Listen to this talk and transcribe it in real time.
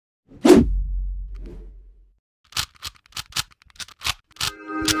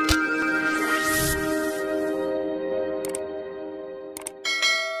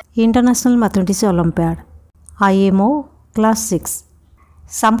International Mathematics Olympiad, IMO Class 6,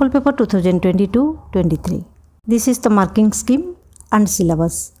 Sample Paper 2022-23. This is the marking scheme and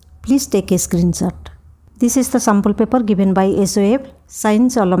syllabus. Please take a screenshot. This is the sample paper given by SOF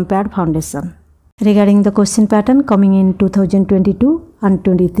Science Olympiad Foundation regarding the question pattern coming in 2022 and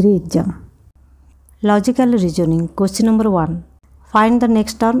 23 exam. Logical reasoning. Question number 1. Find the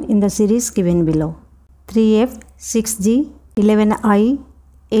next term in the series given below. 3f, 6g, 11i,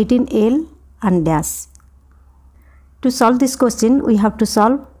 18l and dash. To solve this question, we have to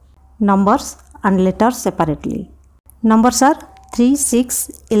solve numbers and letters separately. Numbers are 3,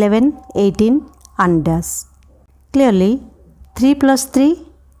 6, 11, 18 and dash. Clearly, 3 plus 3,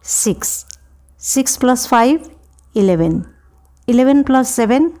 6. 6 plus 5, 11. 11 plus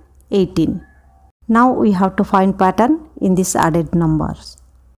 7, 18. Now we have to find pattern in these added numbers.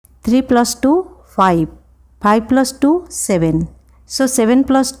 3 plus 2, 5. 5 plus 2, 7. So 7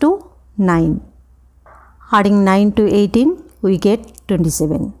 plus 2, 9. Adding 9 to 18, we get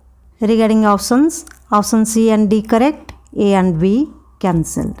 27. Regarding options, option C and D correct, A and B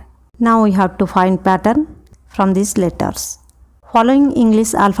cancelled. Now we have to find pattern from these letters. Following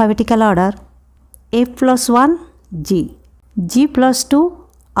English alphabetical order, F plus 1, G. G plus 2,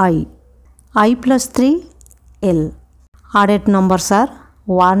 I. I plus 3, L. Added numbers are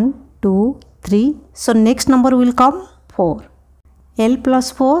 1, 2, 3. So next number will come 4. L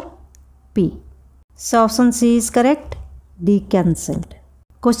plus 4, P. So option C is correct, D cancelled.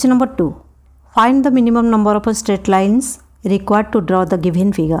 Question number 2. Find the minimum number of straight lines required to draw the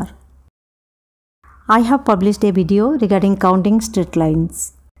given figure. I have published a video regarding counting straight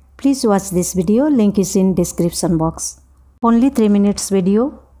lines. Please watch this video, link is in description box. Only 3 minutes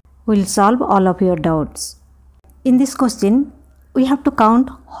video will solve all of your doubts. In this question, we have to count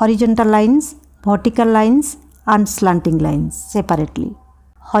horizontal lines, vertical lines and slanting lines separately.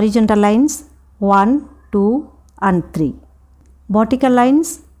 Horizontal lines 1, 2 and 3. Vertical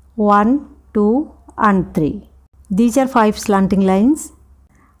lines 1, 2 and 3. These are 5 slanting lines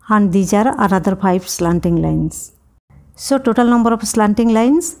and these are another 5 slanting lines. So total number of slanting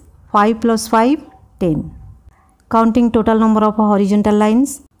lines 5 plus 5, 10. Counting total number of horizontal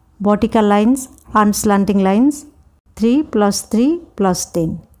lines, vertical lines and slanting lines, 3 plus 3 plus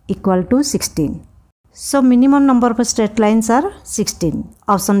 10 equal to 16. So minimum number of straight lines are 16.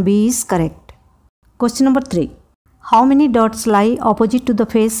 Option B is correct. Question number 3. How many dots lie opposite to the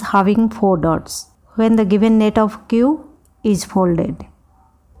face having 4 dots when the given net of Q is folded?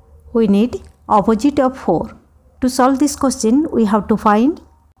 We need opposite of 4. To solve this question, we have to find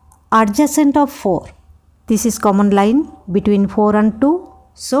adjacent of 4. This is common line between 4 and 2.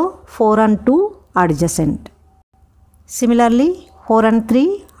 So 4 and 2 adjacent. Similarly, 4 and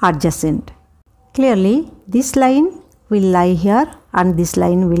 3 adjacent. Clearly, this line will lie here and this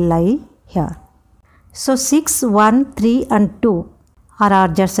line will lie here. So 6, 1, 3 and 2 are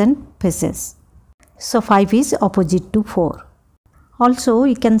adjacent faces. So 5 is opposite to 4. Also,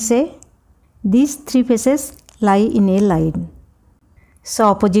 we can say these 3 faces lie in a line. So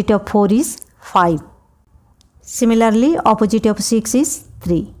opposite of 4 is 5. Similarly, opposite of 6 is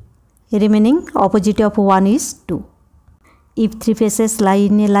 3. Remaining opposite of 1 is 2. If 3 faces lie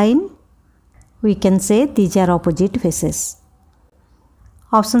in a line, we can say these are opposite faces.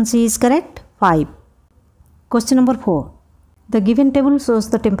 Option C is correct, 5. Question number 4. The given table shows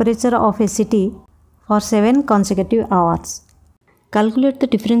the temperature of a city for 7 consecutive hours. Calculate the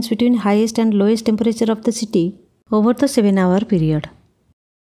difference between highest and lowest temperature of the city over the 7-hour period.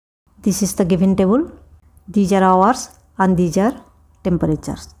 This is the given table. These are hours and these are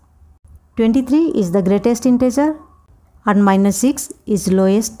temperatures. 23 is the greatest integer and minus 6 is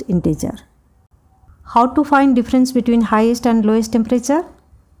lowest integer. How to find difference between highest and lowest temperature?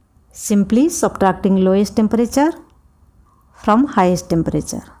 Simply subtracting lowest temperature from highest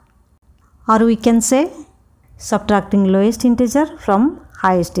temperature. Or we can say subtracting lowest integer from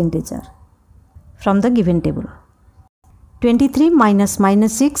highest integer from the given table. 23 minus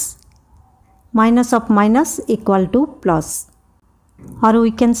minus 6, minus of minus equal to plus. Or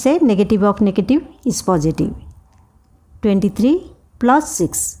we can say negative of negative is positive. 23 plus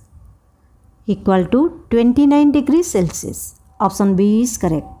 6 equal to 29 degrees Celsius. Option B is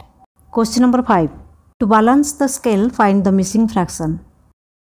correct. Question number 5. To balance the scale, find the missing fraction.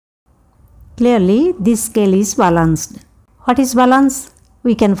 Clearly, this scale is balanced. What is balance?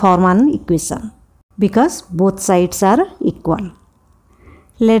 We can form an equation because both sides are equal.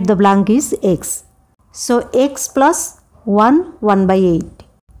 Let the blank is x. So x plus 1, 1 by 8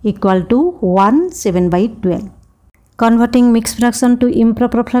 equal to 1, 7 by 12. Converting mixed fraction to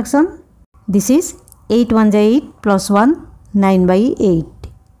improper fraction, this is 8 1 8 plus 1, 9 by 8.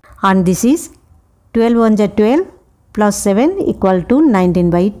 and this is 12 ones are 12 plus 7 equal to 19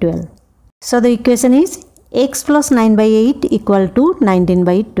 by 12. So the equation is x plus 9 by 8 equal to 19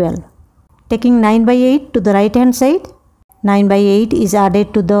 by 12. Taking 9 by 8 to the right hand side, 9 by 8 is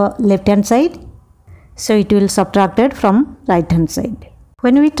added to the left hand side, so it will subtracted from right hand side.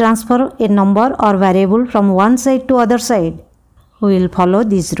 When we transfer a number or variable from one side to other side, we will follow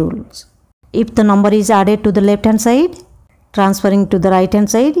these rules. If the number is added to the left hand side, transferring to the right hand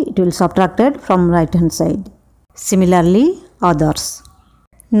side, it will subtracted from right hand side. Similarly, others.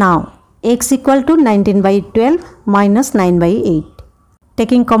 Now, x equal to 19 by 12 minus 9 by 8.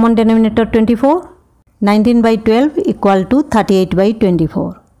 Taking common denominator 24, 19 by 12 equal to 38 by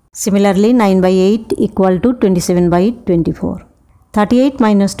 24. Similarly, 9 by 8 equal to 27 by 24. 38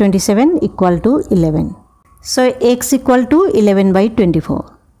 minus 27 equal to 11. So, x equal to 11 by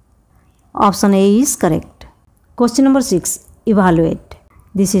 24. Option A is correct. Question number 6. Evaluate.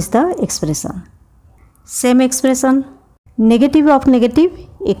 This is the expression. Same expression. Negative of negative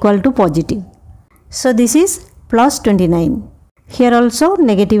equal to positive. So, this is plus 29. Here also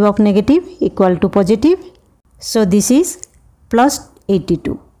negative of negative equal to positive. So, this is plus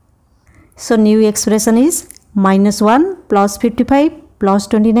 82. So, new expression is minus 1 plus 55 plus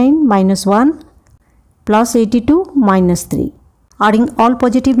 29 minus 1 plus 82 minus 3. Adding all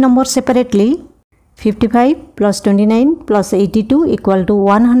positive numbers separately, 55 plus 29 plus 82 equal to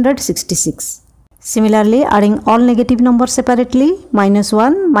 166. Similarly, adding all negative numbers separately, minus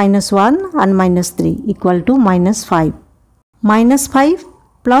 1 and minus 3 equal to minus 5. Minus 5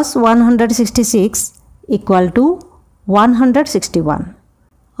 plus 166 equal to 161.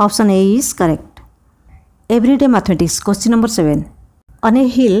 Option A is correct. Everyday mathematics question number 7. On a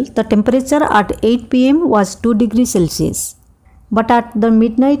hill, the temperature at 8 p.m. was 2 degrees Celsius. But at the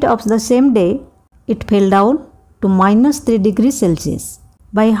midnight of the same day, it fell down to minus 3 degrees Celsius.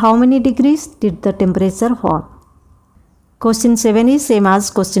 By how many degrees did the temperature fall? Question 7 is same as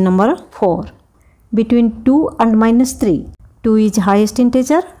question number 4. Between 2 and minus 3, 2 is highest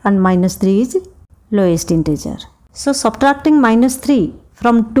integer and minus 3 is lowest integer. So subtracting minus 3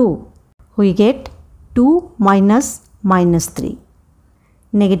 from 2, we get 2 minus minus 3.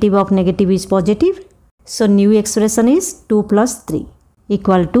 Negative of negative is positive. So new expression is 2 plus 3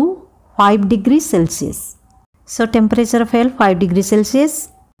 equal to 5 degrees Celsius. So temperature fell 5 degrees Celsius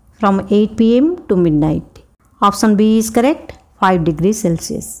from 8 p.m. to midnight. Option B is correct, 5 degrees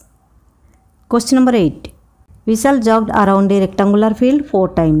Celsius. Question number 8. Vishal jogged around a rectangular field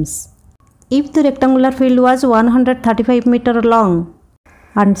 4 times. If the rectangular field was 135 meter long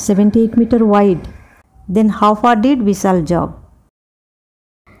and 78 meter wide, then how far did Vishal jog?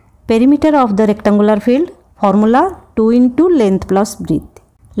 Perimeter of the rectangular field, formula 2 into length plus breadth.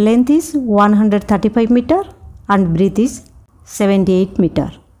 Length is 135 meter and breadth is 78 meter.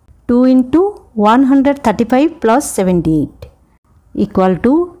 2 into 135 plus 78 equal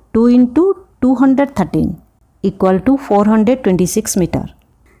to 2 into 213 equal to 426 meter.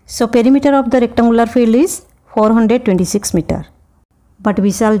 So perimeter of the rectangular field is 426 meter. But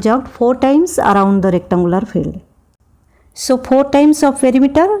Vishal jogged 4 times around the rectangular field. So 4 times of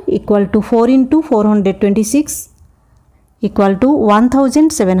perimeter equal to 4 into 426 equal to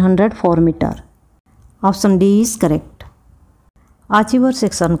 1704 meter. Option D is correct. Achiever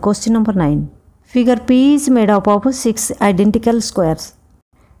section question number 9. Figure P is made up of 6 identical squares.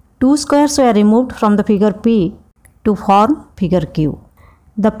 2 squares were removed from the figure P to form figure Q.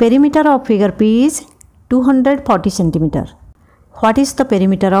 The perimeter of figure P is 240 cm. What is the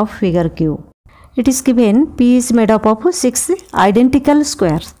perimeter of figure Q? It is given P is made up of 6 identical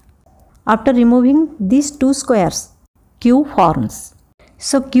squares. After removing these 2 squares, Q forms.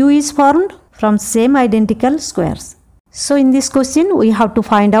 So Q is formed from same identical squares. So in this question, we have to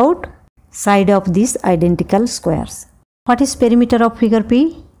find out side of these identical squares. What is perimeter of figure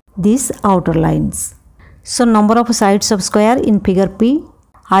P? These outer lines. So number of sides of square in figure P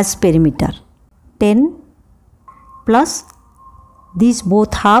as perimeter 10 plus these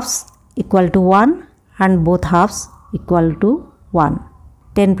both halves equal to 1 and both halves equal to 1.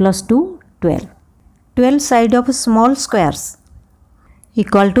 10 plus 2, 12. 12 side of small squares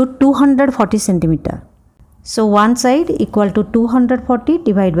equal to 240 cm. So one side equal to 240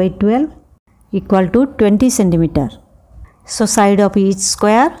 divided by 12 equal to 20 cm. So side of each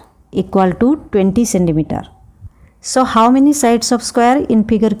square equal to 20 cm. So how many sides of square in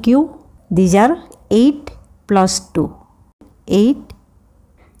figure Q? These are 8 plus 2. 8.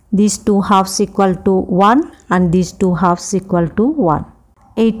 These two halves equal to 1 and these two halves equal to 1.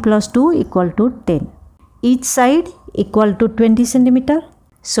 8 plus 2 equal to 10. Each side equal to 20 cm.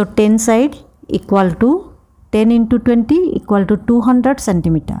 So 10 side equal to 10 into 20 equal to 200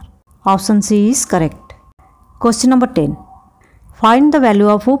 cm. Option C is correct. Question number 10. Find the value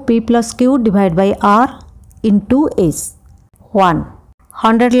of P plus Q divided by R into S. 1.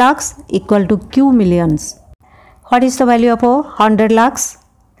 100 lakhs equal to Q millions. What is the value of 100 lakhs?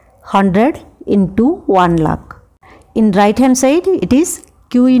 100 into 1 lakh. In right hand side it is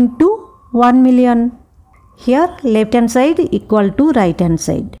Q into 1 million. Here left hand side equal to right hand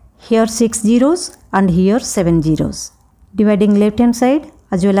side. Here 6 zeros and here 7 zeros. Dividing left hand side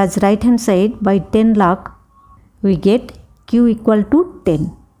as well as right hand side by 10 lakh, we get Q equal to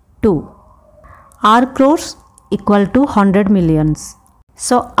 10. 2. R crores equal to 100 millions.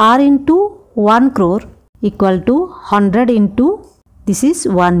 So R into 1 crore equal to 100 into this is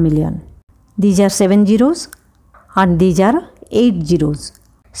 1 million. These are 7 zeros and these are 8 zeros.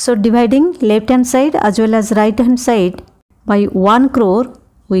 So dividing left hand side as well as right hand side by 1 crore,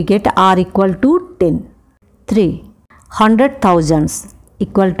 we get R equal to 10. 3. 100 thousands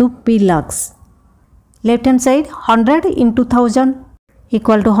equal to P lakhs. Left hand side 100 into 1000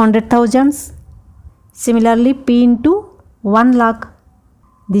 equal to 100 thousands. Similarly P into 1 lakh.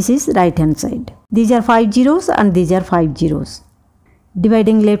 This is right hand side. These are 5 zeros and these are 5 zeros.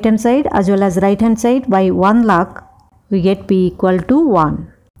 Dividing left hand side as well as right hand side by 1 lakh, we get P equal to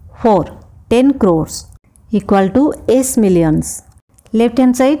 1. 4. 10 crores equal to S millions. Left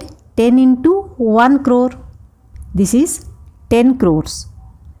hand side 10 into 1 crore. This is 10 crores.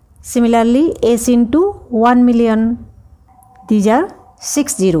 Similarly S into 1 million. These are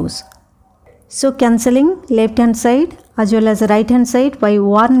 6 zeros. So cancelling left hand side as well as right hand side by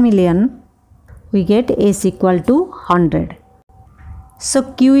 1 million, we get S equal to 100. So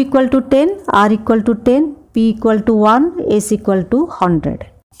Q equal to 10, R equal to 10, P equal to 1, S equal to 100.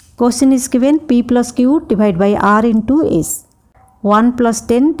 Question is given P plus Q divided by R into S. 1 plus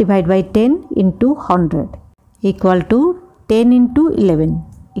 10 divided by 10 into 100 equal to 10 into 11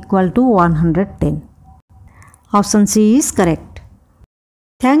 equal to 110. Option C is correct.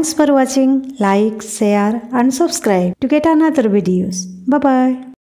 Thanks for watching. Like, share and subscribe to get another videos. Bye bye.